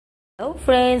Hello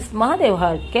friends, Mahadev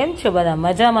હર કેમ છો બધા?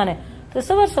 મજામાં ને? તો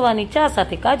સવારની ચા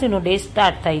સાથે કાજુનો ડે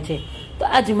સ્ટાર્ટ થાય છે. તો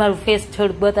આજે મારું ફેસ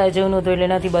થોડુંક બતાવી જવું નહોતું એટલે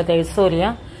નથી બતાવ્યું, સોરી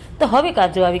હા. તો હવે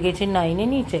કાજુ આવી ગઈ છે નાઈને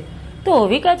નીચે. તો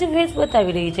હવે કાજુ ફેસ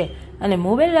બતાવી રહી છે અને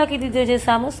મોબાઈલ રાખી દીધો છે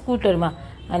સામે સ્કૂટરમાં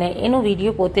અને એનો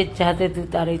વિડીયો પોતે જ જાતે જ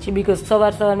ઉતારે છે. બિકોઝ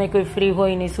સવારમાં કોઈ ફ્રી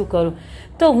હોય ને શું કરું,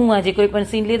 તો હું આજે કોઈ પણ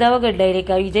સીન લીધા વગર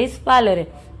ડાયરેક્ટ આવી જઈશ પાર્લરે.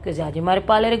 કે આજે મારે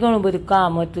પાર્લરે ઘણું બધું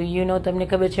કામ હતું. તમને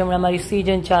ખબર છે હમણાં મારી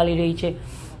સિઝન ચાલી રહી છે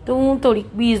તો હું થોડીક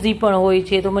બિઝી પણ હોય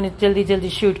છે, તો મને જલ્દી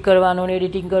શૂટ કરવાનો ને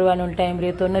એડિટિંગ કરવાનો ટાઈમ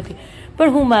રહેતો નથી,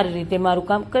 પણ હું મારી રીતે મારું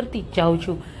કામ કરતી જ જાઉં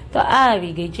છું. તો આ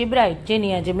આવી ગઈ છે બ્રાઇડ,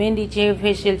 જેની આજે મહેંદી છે,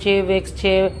 ફેશિયલ છે, વેક્સ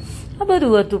છે, આ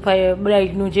બધું હતું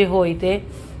બ્રાઇડનું જે હોય તે.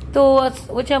 તો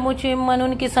ઓછામાં ઓછું એમ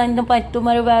માનો ને કે સાંજના 5 તો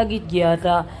મારે વાગી જ ગયા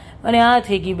હતા અને આ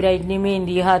થઈ ગઈ બ્રાઇડની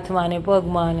મહેંદી હાથમાં ને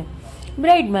પગમાં ને.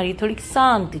 બ્રાઇડ મારી થોડીક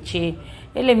શાંત છે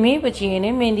એટલે મેં પછી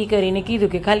એને મહેંદી કરીને કીધું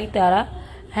કે ખાલી તારા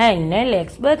હેન્ડ ને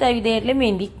લેગ્સ બતાવી દે એટલે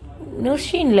મહેંદીનો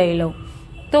સીન લઈ લઉં.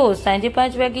 તો સાંજે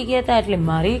 5 વાગી ગયા હતા એટલે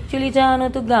મારે એકચ્યુઅલી જવાનું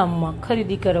હતું ગામમાં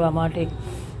ખરીદી કરવા માટે.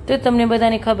 તો તમને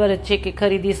બધાને ખબર જ છે કે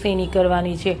ખરીદી શેની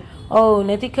કરવાની છે.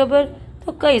 નથી ખબર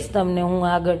તો કહીશ તમને હું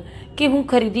આગળ કે હું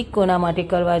ખરીદી કોના માટે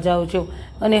કરવા જાઉં છું.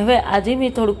 અને હવે આજે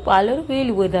મેં થોડુંક પાર્લર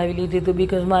વહેલું વધાવી લીધું હતું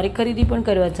બિકોઝ મારે ખરીદી પણ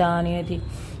કરવા જવાની હતી.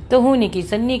 તો હું ને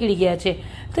કિશન નીકળી ગયા છે.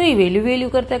 તો એ વહેલું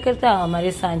કરતાં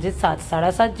અમારે સાંજે 7,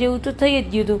 7:30 જેવું તો થઈ જ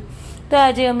ગયું હતું. તો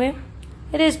આજે અમે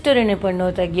રેસ્ટોરન્ટે પણ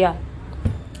નહોતા ગયા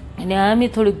અને અમે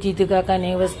થોડુંક જીતુ કાકાને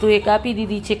વસ્તુ એક આપી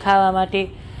દીધી છે ખાવા માટે.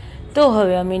 તો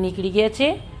હવે અમે નીકળી ગયા છે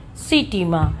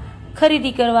સિટીમાં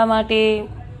ખરીદી કરવા માટે.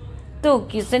 તો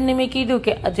કિશનને મેં કીધું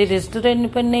કે આજે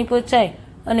રેસ્ટોરન્ટ પણ નહીં પહોંચાય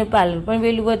અને પાર્લર પણ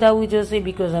વહેલું વધાવવું જોશે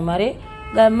બિકોઝ અમારે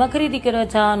ગામમાં ખરીદી કરવા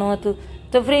જવાનું હતું.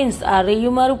 તો ફ્રેન્ડ્સ, આ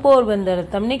રહ્યું મારું પોરબંદર.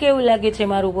 તમને કેવું લાગે છે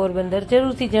મારું પોરબંદર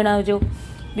જરૂરથી જણાવજો.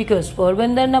 બિકોઝ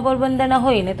પોરબંદરના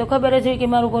હોય ને તો ખબર જ હોય કે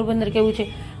મારું પોરબંદર કેવું છે,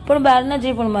 પણ બહારના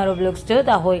જે પણ મારો બ્લોગ્સ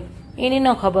જોતા હોય એને ન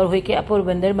ખબર હોય કે આ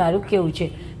પોરબંદર મારું કેવું છે.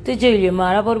 તો જોઈ લો,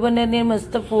 મારા પોરબંદરની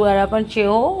મસ્ત ફુવારા પણ છે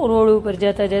હો. રોડ ઉપર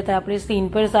જતા આપણે સીન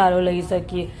પણ સારો લઈ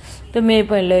શકીએ. તો મેં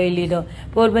પણ લઈ લીધો.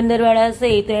 પોરબંદરવાળા હશે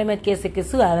એ તો એમ જ કહેશે કે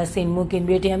શું આવા સીન મૂકીને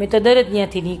બેઠી, અમે તો દરરોજ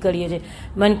ત્યાંથી નીકળીએ છીએ.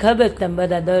 મને ખબર તમે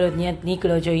બધા દરરોજ ત્યાંથી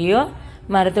નીકળો જોઈએ.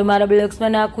 મારે તો મારા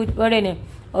બ્લોગ્સમાં નાખવું જ પડે ને.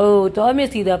 તો અમે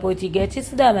સીધા પહોંચી ગયા છીએ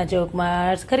સુદામા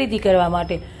ચોકમાં ખરીદી કરવા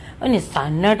માટે. અને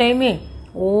સાંજના ટાઈમે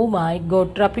oh my God,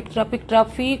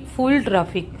 traffic, full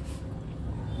traffic.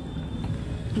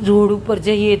 Road ઉપર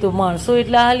જઈએ તો માણસો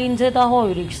એટલા હાલીને જતા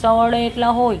હોય, રિક્ષાવાળા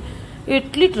એટલા હોય,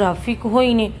 એટલી ટ્રાફિક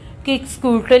હોય ને કે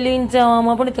સ્કૂટર લઈને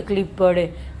જવામાં પણ તકલીફ પડે.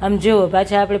 આમ જુઓ,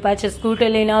 પાછળ સ્કૂટર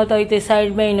લઈને આવતા હોય તો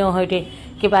સાઈડમાં ન હટે,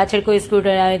 કે પાછળ કોઈ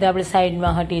સ્કૂટર આવે તો આપણે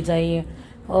સાઈડમાં હટી જઈએ.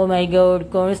 ઓ માય ગોડ,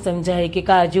 કોણ સમજાય કે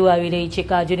કાજુ આવી રહી છે,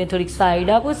 કાજુને થોડીક સાઈડ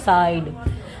આપો, સાઈડ.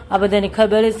 આ બધાને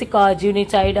ખબર હશે કાજુની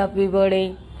સાઈડ આપવી પડે.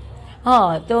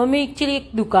 હા, તો અમે એકચ્યુઅલી એક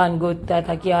દુકાન ગોતતા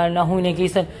હતા ક્યારના, હું ને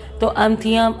કિશન. તો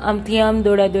આમથી આમ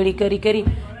દોડાદોડી કરી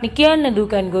ને ક્યારના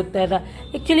દુકાન ગોતતા હતા.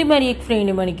 એકચ્યુઅલી મારી એક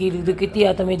ફ્રેન્ડે મને કીધું હતું કે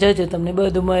ત્યાં તમે જજો, તમને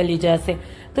બધું મળી જશે.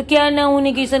 તો ક્યારના હું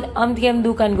ને કિશન આમથી આમ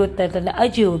દુકાન ગોતતા હતા.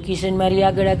 હજુ કિશન મારી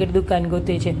આગળ દુકાન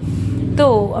ગોતે છે. તો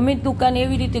અમે દુકાન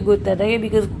એવી રીતે ગોતતા હતા કે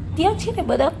બિકોઝ ત્યાં છે ને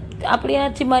બધા આપણે આ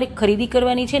જે મારે ખરીદી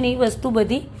કરવાની છે ને એ વસ્તુ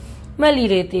બધી મળી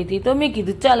રહેતી હતી. તો મેં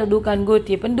કીધું ચાલો દુકાન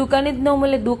ગોતીએ, પણ દુકાને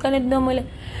જ ન મળે.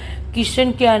 કિશન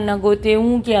ક્યારના ગોતે,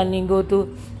 હું ક્યારની ગોતું.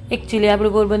 એકચ્યુઅલી આપણે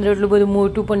પોરબંદર એટલું બધું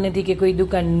મોટું પણ નથી કે કોઈ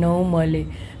દુકાન ન મળે,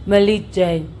 મળી જ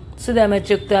જાય. સુદામા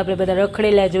ચોક તો આપણે બધા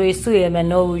રખડેલા જોઈએ, શું એમાં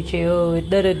નવું છે?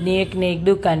 દરરોજની એકને એક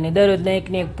દુકાન ને દરરોજના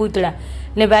એકને એક પૂતળા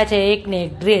ને પાછા એકને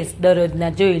એક ડ્રેસ દરરોજના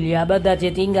જોઈ લ્યો. આ બધા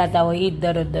જે ટીંગાતા હોય એ જ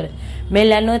દરરોજ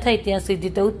મેલા ન થાય ત્યાં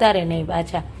સુધી તો ઉતારે નહીં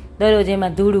પાછા. દરરોજ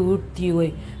એમાં ધૂળ ઉઠતી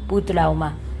હોય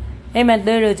પૂતળાઓમાં, એમાં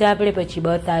દરરોજ આપણે પછી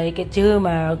બતાવે કે જો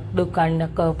મારા દુકાનના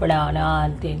કપડાં આ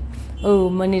તે.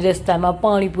 મને રસ્તામાં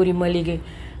પાણીપુરી મળી ગઈ,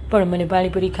 પણ મને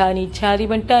પાણીપુરી ખાવાની ઈચ્છા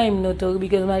હતી પણ ટાઈમ નહોતો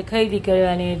બિકોઝ મારે ખરીદી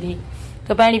કરવાની હતી.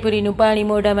 તો પાણીપુરીનું પાણી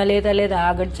મોઢામાં લેતા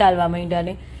આગળ ચાલવા માંડ્યા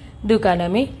ને દુકાન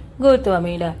અમે ગોતવા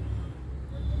માંડ્યા.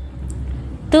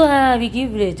 તો આ આવી ગઈ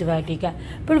વ્રજવાટિકા.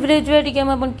 પણ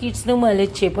વ્રજવાટિકામાં પણ કિડ્સનું મળે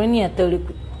જ છે, પણ ત્યાં થોડુંક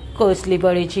કોસ્ટલી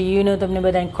પડે છે. તમને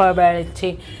બધાને ખબર જ છે.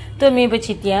 તો મેં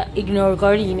પછી ત્યાં ઇગ્નોર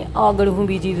કરીને આગળ હું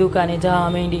બીજી દુકાને જવા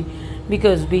માંડી.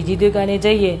 બિકોઝ બીજી દુકાને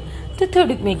જઈએ તો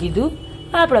થોડુંક મેં કીધું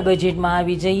આપણા બજેટમાં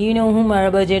આવી જઈએ. હું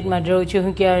મારા બજેટમાં જ રહું છું,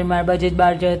 હું ક્યારે મારા બજેટ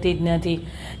બહાર જતી જ નથી.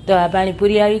 તો આ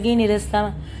પાણીપુરી આવી ગઈ ને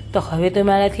રસ્તામાં, તો હવે તો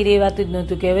મારાથી રહેવાતું જ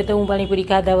નહોતું કે હવે તો હું પાણીપુરી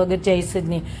ખાધા વગર જઈશ જ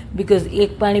નહીં. બિકોઝ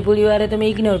એક પાણીપુરીવાળા તમે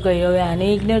ઇગ્નોર કર્યો, હવે આને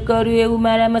ઇગ્નોર કર્યું એવું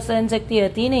મારામાં સહનશક્તિ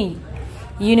હતી નહીં.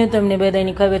 તમને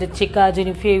બધાની ખબર જ છે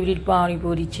કાજુની ફેવરિટ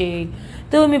પાણીપુરી છે.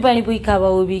 તો અમે પાણીપુરી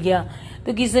ખાવા ઊભી ગયા.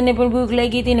 તો કિશનને પણ ભૂખ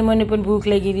લાગી હતી ને મને પણ ભૂખ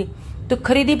લાગી હતી. તો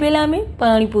ખરીદી પહેલાં અમે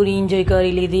પાણીપુરી એન્જોય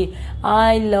કરી લીધી.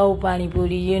 આઈ લવ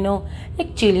પાણીપુરી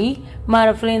એકચ્યુઅલી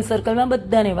મારા ફ્રેન્ડ સર્કલમાં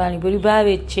બધાને પાણીપુરી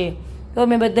ભાવે જ છે. તો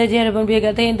અમે બધા જ્યારે પણ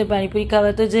ભેગા થઈએ ને તો પાણીપુરી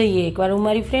ખાવા તો જઈએ. એકવાર હું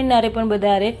મારી ફ્રેન્ડ હારે પણ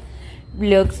બધારે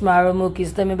બ્લોગ્સ મારો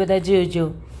મૂકીશ, તમે બધા જોજો.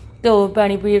 તો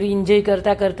પાણીપુરી એન્જોય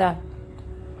કરતાં કરતાં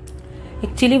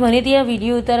એકચ્યુઅલી મને ત્યાં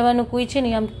વિડીયો ઉતારવાનો કોઈ છે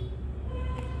ને આમ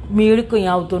મેળ કંઈ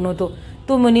આવતો નહોતો.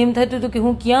 તો મને એમ થતું હતું કે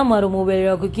હું ક્યાં મારો મોબાઈલ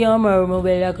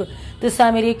રાખું. તો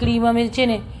સામે રેકડીમાં મેં છે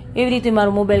ને એવી રીતે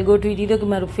મારો મોબાઈલ ગોઠવી દીધો કે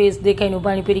મારું ફેસ દેખાય, હું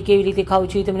પાણીપુરી કેવી રીતે ખાઉં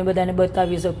છું એ તમને બધાને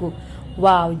બતાવી શકું.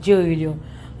 વાવ, જોઈ લો.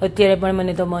 અત્યારે પણ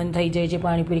મને તો મન થઈ જાય છે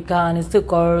પાણીપુરી ખાવાનું. શું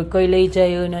કર, કંઈ લઈ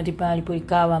જાય નથી પાણીપુરી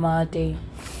ખાવા માટે.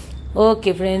 ઓકે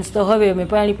ફ્રેન્ડ્સ, તો હવે અમે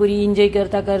પાણીપુરી એન્જોય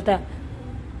કરતાં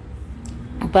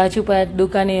પાછું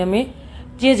દુકાને અમે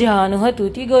જે જવાનું હતું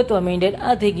તે ગોતવા માંડ્યા.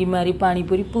 આ થઈ ગઈ મારી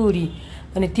પાણીપુરી પૂરી.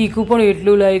 અને તીખું પણ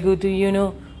એટલું લાગ્યું હતું,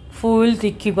 ફૂલ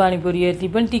તીખી પાણીપુરી હતી.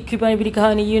 પણ તીખી પાણીપુરી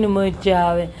ખાવાની મજા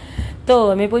આવે. તો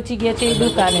અમે પહોંચી ગયા છે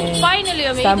દુકાને. ફાઇનલી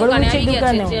અમે દુકાને આવી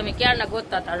ગયા છે. અમે ક્યારના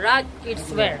ગોતતા હતા રાજ kids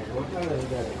wear.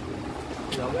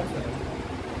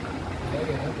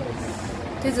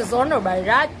 This is owned by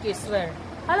Raj Kids Wear.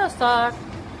 Hello sir.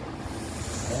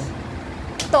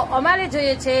 તો અમારે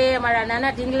જોઈએ છે અમારા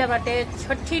નાના ઢીંગલા માટે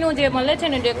છઠ્ઠીનું જે મળે છે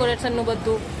ને ડેકોરેશનનું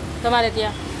બધું. તમારે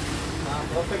ત્યાં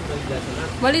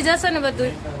મળી જશે ને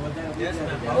બધું?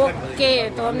 ઓકે,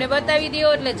 તો અમને બતાવી દો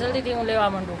એટલે જલ્દીથી હું લેવા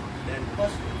માંડું.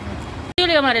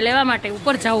 અમારે લેવા માટે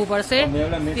ઉપર જવું પડશે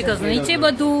બીકોઝ નીચે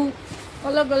બધું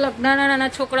અલગ અલગ નાના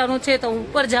છોકરાનું છે. તો હું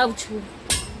ઉપર જાઉં છું.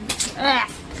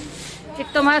 એક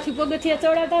તો મારાથી પગથિયા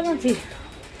ચડાતા નથી.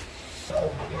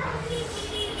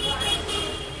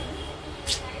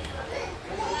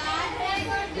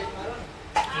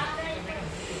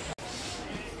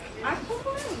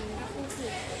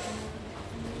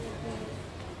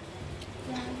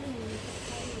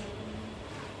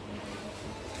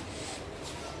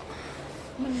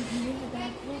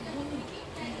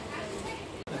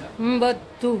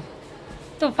 બધું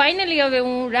તો ફાઇનલી હવે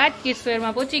હું રાજ કિડ્સ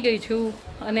વેરમાં પહોંચી ગઈ છું.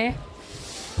 અને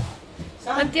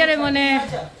અત્યારે મને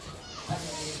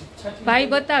ભાઈ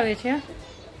બતાવે છે.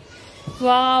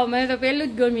 વાવ, મને તો પહેલું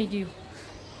જ ગમી ગયું.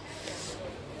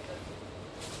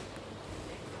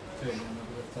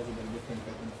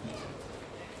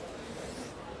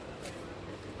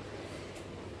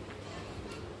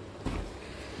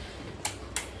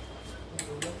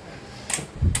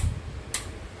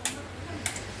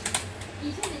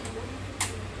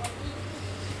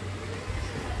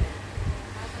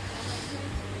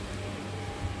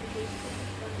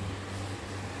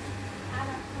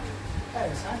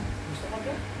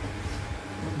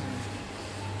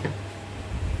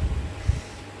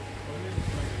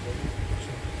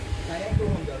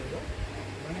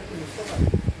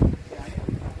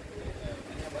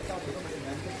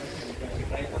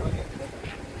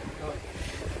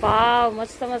 વાવ,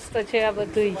 મસ્ત મસ્ત છે આ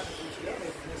બધું.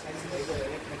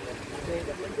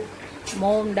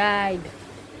 Mom died.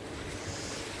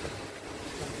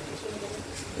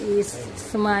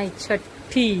 It's my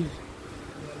છઠ્ઠી.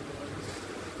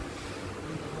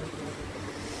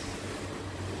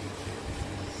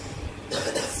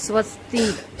 સ્વસ્તિ.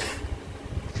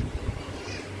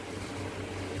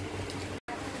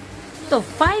 તો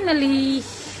finally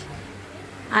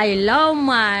I love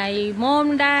my mom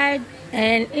dad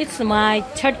and it's my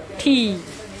છઠ્ઠી.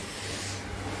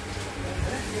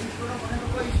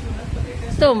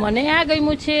 તો મને આ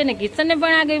ગમ્યું છે ને કિશનને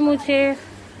પણ આ ગમ્યું છે.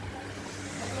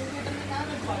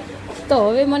 તો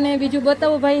હવે મને બીજું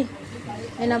બતાવો ભાઈ.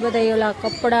 એના બધા ઓલા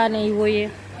કપડા ને એવું હોય.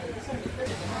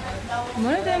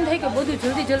 મને તો એમ થાય કે બધું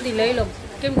જલ્દી જલ્દી લઈ લો,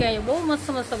 કેમ કે અહીંયા બહુ મસ્ત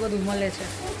મસ્ત બધું મળે છે.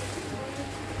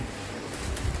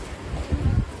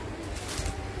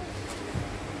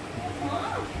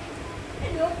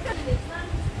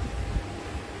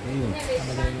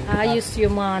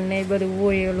 આયુષ્યમાન ને બધું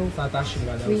હોય ઓલું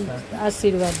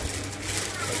આશીર્વાદ.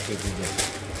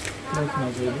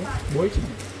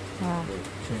 હા,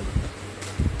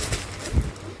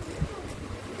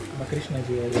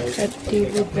 છઠ્ઠી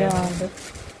પૂજા.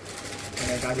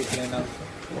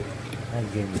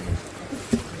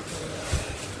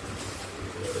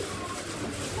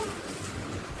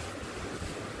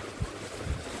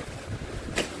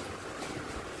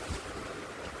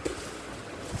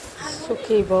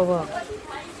 સુખી ભવ,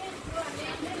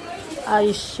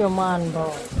 આયુષ્યમાન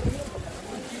ભવ,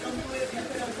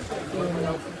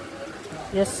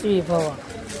 યશવી ભવ.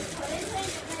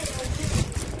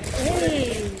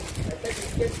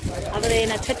 આ બધા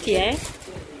એના છઠ્ઠી.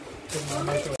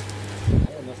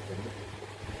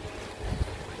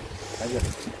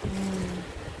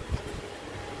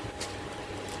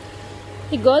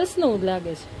 એ ગર્લ્સ નું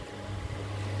લાગે છે.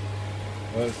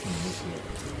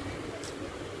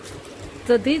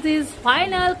 So this is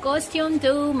final costume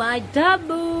to my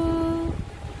taboo.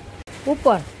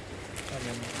 Upar.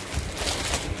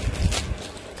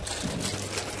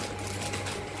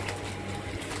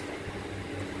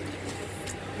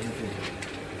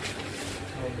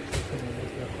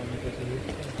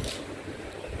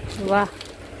 Wow.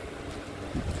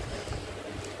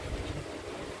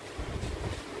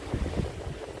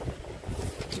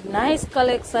 Nice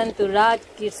collection to Raj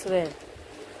Kids wear.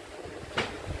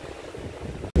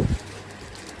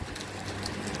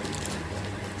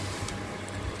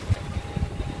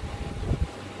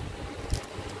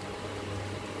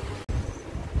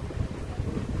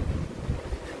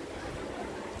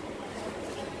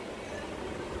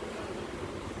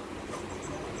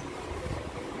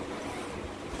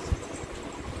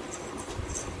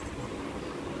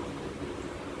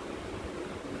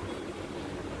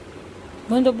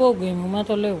 મને તો બહુ ગમ્યું, માં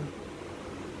તો લેવું.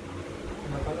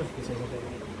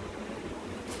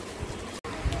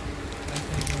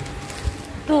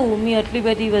 તો મેં આટલી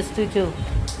બધી વસ્તુ જો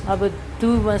આ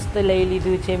બધું મસ્ત લઈ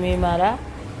લીધું છે મેં મારા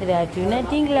રાજુના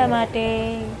ઢીંગલા માટે.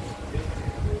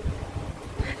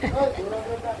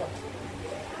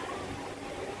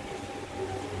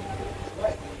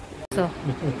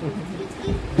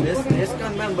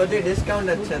 ડિસ્કાઉન્ટ મેમ બધી ડિસ્કાઉન્ટ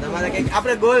જ છે. તમારે કંઈક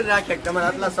આપણે ગોલ રાખીએ કે તમારે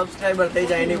આટલા સબસ્ક્રાઇબર થઈ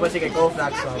જાય એની પછી કંઈક ઓફ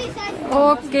રાખશો આપણે.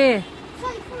 ઓકે,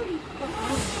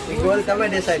 એ ગોલ તમે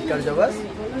ડિસાઈડ કરજો બસ.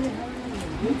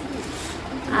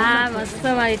 આ મસ્ત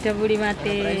મારી ટબુડી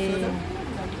માટે.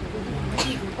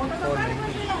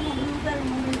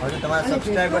 હવે તમારા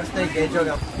સબસ્ક્રાઇબર્સ ને કહેજો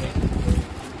કે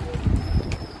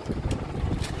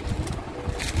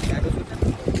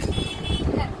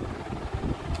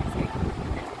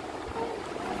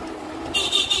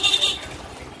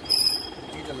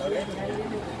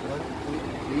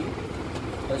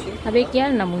હવે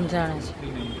ક્યારના મૂંઝાણા છે.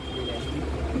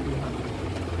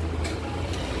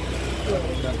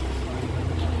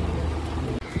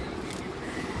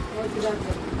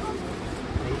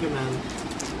 Thank you ma'am.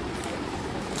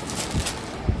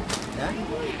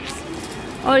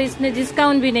 और इसने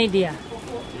डिस्काउंट भी नहीं दिया.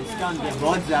 डिस्काउंट है,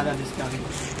 बहुत ज्यादा डिस्काउंट.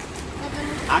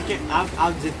 आके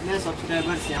आप जितने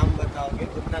सब्सक्राइबर्स यहाँ बताओगे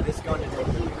उतना डिस्काउंट है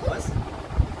बस.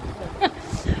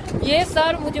 ये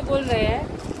सर मुझे बोल रहे हैं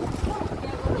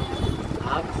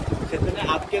आप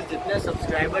आपके जितने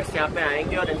सब्सक्राइबर्स यहाँ पे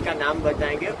आएंगे और इनका नाम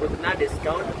बताएंगे उतना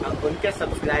डिस्काउंट उनके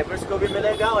सब्सक्राइबर्स को भी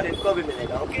मिलेगा और इनको भी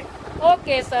मिलेगा. Okay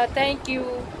okay sir, thank you.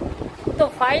 तो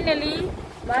फाइनली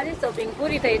મારી શોપિંગ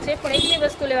પૂરી થઈ છે, પણ એકની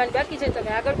વસ્તુ લેવાની બાકી છે, તો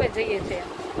અમે આગળ પણ જઈએ છીએ.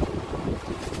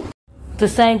 તો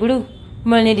સાંભળું,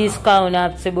 મને ડિસ્કાઉન્ટ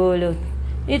આપશે બોલો.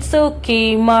 ઇટ્સ ઓકે,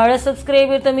 મારા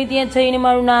સબસ્ક્રાઈબર તમે ત્યાં જઈને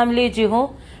મારું નામ લેજો હો,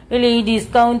 એટલે એ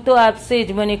ડિસ્કાઉન્ટ તો આપશે જ,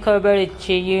 મને ખબર જ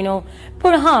છે યુ નો.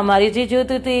 પણ હા, મારે જે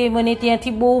જોતું તે મને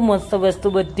ત્યાંથી બહુ મસ્ત વસ્તુ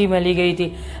બધી મળી ગઈ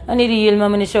હતી અને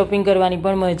રિયલમાં મને શોપિંગ કરવાની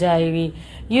પણ મજા આવી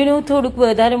યુ નો. થોડુંક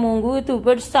વધારે મોંઘું હતું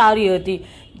પણ સારી હતી,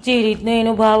 જે રીતનો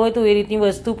એનો ભાવ હતો એ રીતની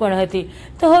વસ્તુ પણ હતી.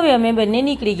 તો હવે અમે બંને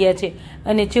નીકળી ગયા છે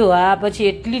અને જો આ પછી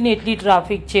એટલી ને એટલી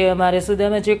ટ્રાફિક છે અમારે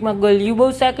સુદામા ચોકમાં. ગલીઓ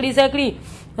બહુ સાંકડી સાંકડી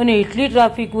અને એટલી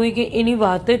ટ્રાફિક હોય કે એની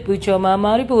વાત જ પૂછવામાં.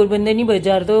 અમારી પોરબંદરની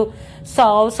બજાર તો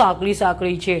સાવ સાંકડી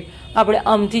સાંકડી છે. આપણે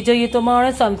આમથી જઈએ તો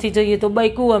માણસ, આમથી જઈએ તો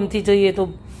બાઇકું, આમથી જઈએ તો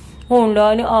હોન્ડા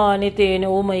અને આ અને તેને.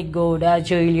 ઓ માય ગોડ, આ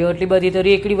જોઈ લ્યો એટલી બધી તો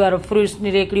રેકડીવાળા,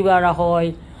 ફ્રૂટ્સની રેકડીવાળા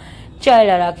હોય.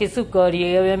 ચાલ્યા રાખીએ, શું કરીએ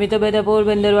હવે. અમે તો બધા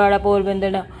પોરબંદરવાળા,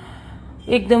 પોરબંદરના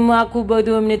એકદમ આખું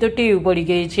બધું અમને તો ટેવ પડી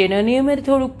ગઈ છે. અને અમારે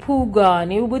થોડુંક ફુગા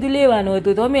ને એવું બધું લેવાનું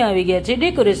હતું, તો અમે આવી ગયા છે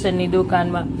ડેકોરેશનની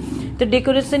દુકાનમાં. તો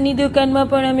ડેકોરેશનની દુકાનમાં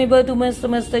પણ અમે બધું મસ્ત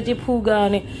મસ્ત જે ફુગા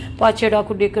અને પાછળ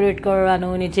આખું ડેકોરેટ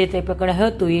કરવાનું અને જે તે પ્રકારે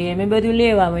હતું એ અમે બધું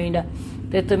લેવા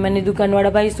માંડ્યા. તો મને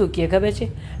દુકાનવાળા ભાઈ શું કહે ખબર છે,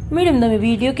 મેડમ તમે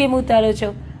વિડીયો કેમ ઉતારો છો?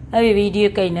 હવે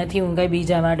વિડીયો કંઈ નથી, હું કંઈ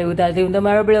બીજા માટે ઉતારતી, હું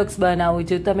તમારા બ્લોગ્સ બનાવું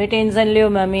છું. તમે ટેન્શન લ્યો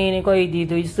મેં એને કહી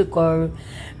દીધું શું કરું,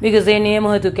 બિકોઝ એને એમ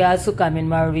હતું કે આ શું કામ એને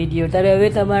મારો વિડીયો ઉતારે. હવે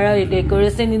તમારા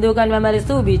ડેકોરેશનની દુકાનમાં મારે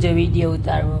શું બીજો વિડીયો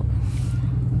ઉતારવો?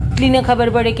 એટલીને ખબર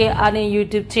પડે કે આને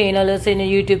યુટ્યુબ ચેનલ હશે ને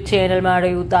યુટ્યુબ ચેનલ મારે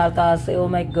ઉતારતા હશે. ઓ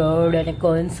માય ગોડ, અને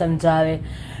કોણ સમજાવે?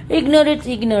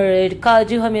 ઇગ્નોરેટ.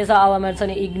 કાજુ હંમેશા આવા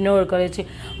માણસોને ઇગ્નોર કરે છે.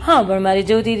 હા, પણ મારે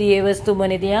જોતી હતી એ વસ્તુ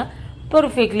મને ત્યાં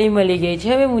પરફેક્ટલી મળી ગઈ છે.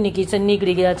 હવે હું કિચન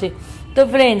નીકળી ગયા છે. તો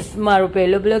ફ્રેન્ડ્સ, મારો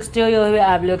પહેલો બ્લોગ્સ જોયો, હવે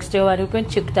આ બ્લોગ્સ જોવાનું પણ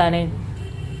ચૂકતા નહીં,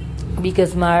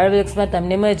 બિકોઝ મારા બ્લોગ્સમાં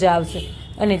તમને મજા આવશે.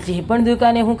 અને જે પણ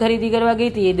દુકાને હું ખરીદી કરવા ગઈ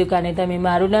હતી એ દુકાને તમે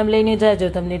મારું નામ લઈને જાજો,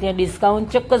 તમને ત્યાં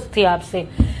ડિસ્કાઉન્ટ ચોક્કસથી આપશે.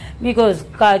 બિકોઝ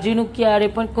કાજુનું ક્યારે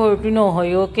પણ ખોટું ન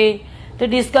હોય. ઓકે, તો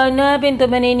ડિસ્કાઉન્ટ ના આપે ને તો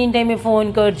મને એની ટાઈમે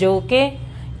ફોન કરજો. ઓકે,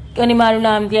 અને મારું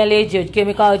નામ ત્યાં લેજો કે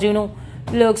અમે કાજુનું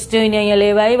બ્લોગ્સ જોઈને અહીંયા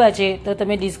લેવા આવ્યા છે, તો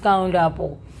તમે ડિસ્કાઉન્ટ આપો.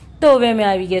 તો હવે અમે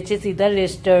આવી ગયા છીએ સીધા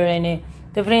રેસ્ટોરન્ટે.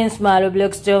 તો ફ્રેન્ડ્સ મારો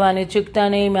બ્લોગ્સ જોવાનું ચૂકતા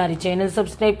નહીં, મારી ચેનલ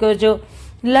સબસ્ક્રાઈબ કરજો,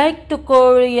 લાઈક તો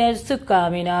કરો યાર, શું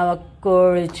કામીને આવા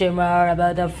કોળ છે મારા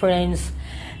બધા ફ્રેન્ડ્સ,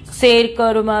 શેર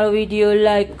કરો મારો વિડીયો,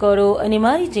 લાઈક કરો અને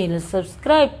મારી ચેનલ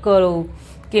સબસ્ક્રાઈબ કરો,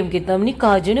 કેમ કે તમને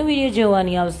કાજુનો વિડીયો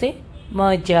જોવાની આવશે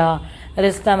મજા.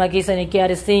 રસ્તામાં કિશને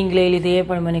ક્યારે સિંગ લઈ લીધી એ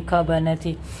પણ મને ખબર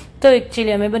નથી. તો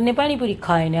એકચ્યુઅલી અમે બંને પાણીપુરી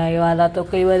ખાઈને આવ્યા, તો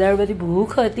કઈ વધારે બધી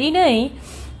ભૂખ હતી નહીં,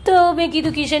 તો મેં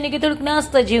કીધું કિશને કે થોડુંક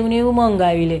નાસ્તા જેવું ને એવું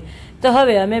મંગાવી લે. તો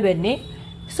હવે અમે બંને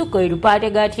શું કર્યું, પાટે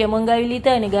ગાંઠિયા મંગાવી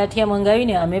લીધા અને ગાંઠિયા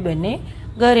મંગાવીને અમે બંને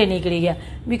ઘરે નીકળી ગયા.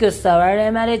 બીકોઝ સવારે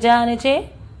અમારે જવાનું છે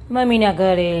મમ્મીના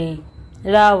ઘરે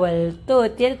રાવલ, તો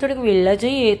અત્યારે થોડીક વહેલા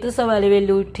જઈએ તો સવારે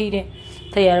વહેલું ઉઠીને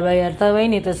તૈયાર બૈયાર થવાય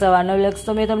ને. તો સવારનો બ્લોગ્સ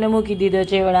તો મેં તમને મૂકી દીધો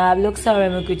છે, પણ આ બ્લોગ સવારે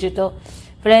મૂક્યું છે. તો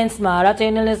ફ્રેન્ડ્સ મારા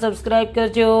ચેનલને સબસ્ક્રાઈબ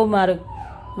કરજો, મારો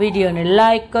વિડીયોને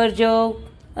લાઈક કરજો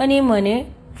અને મને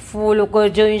ફોલો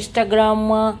કરજો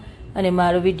ઇન્સ્ટાગ્રામમાં, અને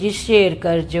મારો વિડીયો શેર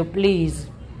કરજો પ્લીઝ.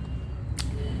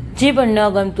 જે પણ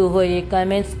ન ગમતું હોય એ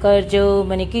કમેન્ટ્સ કરજો,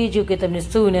 મને કહેજો કે તમને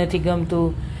શું નથી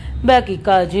ગમતું. બાકી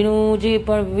કાજુનું જે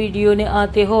પણ વિડીયોને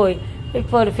આતે હોય એ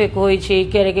પરફેક્ટ હોય છે,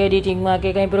 ક્યારેક એડિટિંગમાં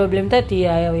કે કંઈ પ્રોબ્લેમ થતી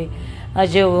આવે. આ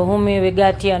જુઓ હું મેં હવે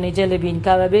ગાંઠિયા અને જલેબીને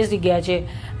ખાવા બેસી ગયા છે,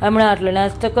 હમણાં આટલો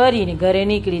નાસ્તો કરીને ઘરે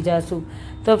નીકળી જશું.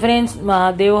 તો ફ્રેન્ડ્સ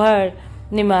મહાદેવ હર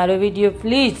ને મારો વિડીયો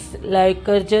પ્લીઝ લાઈક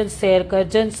કરજો, શેર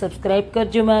કરજો, સબસ્ક્રાઈબ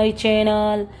કરજો મારી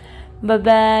channel.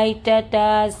 By,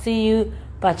 Tata, C you.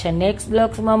 પાછા નેક્સ્ટ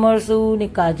બ્લોગ્સમાં મળશું ને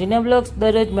કાજુના બ્લોગ્સ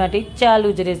દરરોજ માટે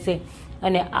ચાલુ જ રહેશે.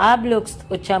 અને આ બ્લોગ્સ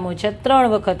ઓછામાં ઓછા 3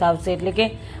 વખત આવશે, એટલે કે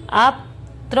આ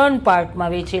 3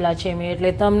 પાર્ટમાં વેચેલા છે મેં,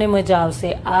 એટલે તમને મજા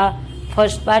આવશે. આ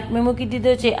ફર્સ્ટ પાર્ટ મેં મૂકી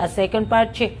દીધો છે, આ સેકન્ડ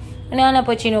પાર્ટ છે અને આના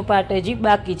પછીનો પાર્ટ હજી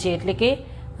બાકી છે, એટલે કે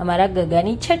અમારા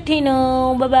ગગાની છઠ્ઠીનો.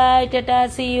 By, Tata,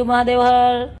 C you, Mahadev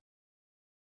Har.